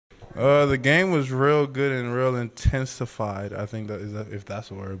The game was real good and real intensified. I think that is if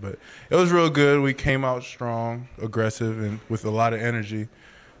that's a word, but it was real good. We came out strong, aggressive, and with a lot of energy.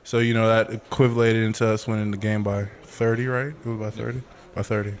 So that equivalated into us winning the game by 30, right? It was by 30. By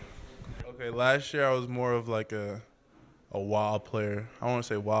 30. Okay, last year I was more of like a wild player. I don't want to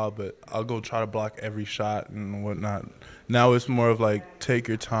say wild, but I'll go try to block every shot and whatnot. Now it's more of like take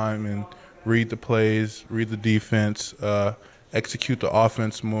your time and read the plays, read the defense, execute the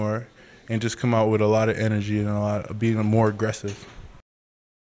offense more, and just come out with a lot of energy and a lot of being more aggressive.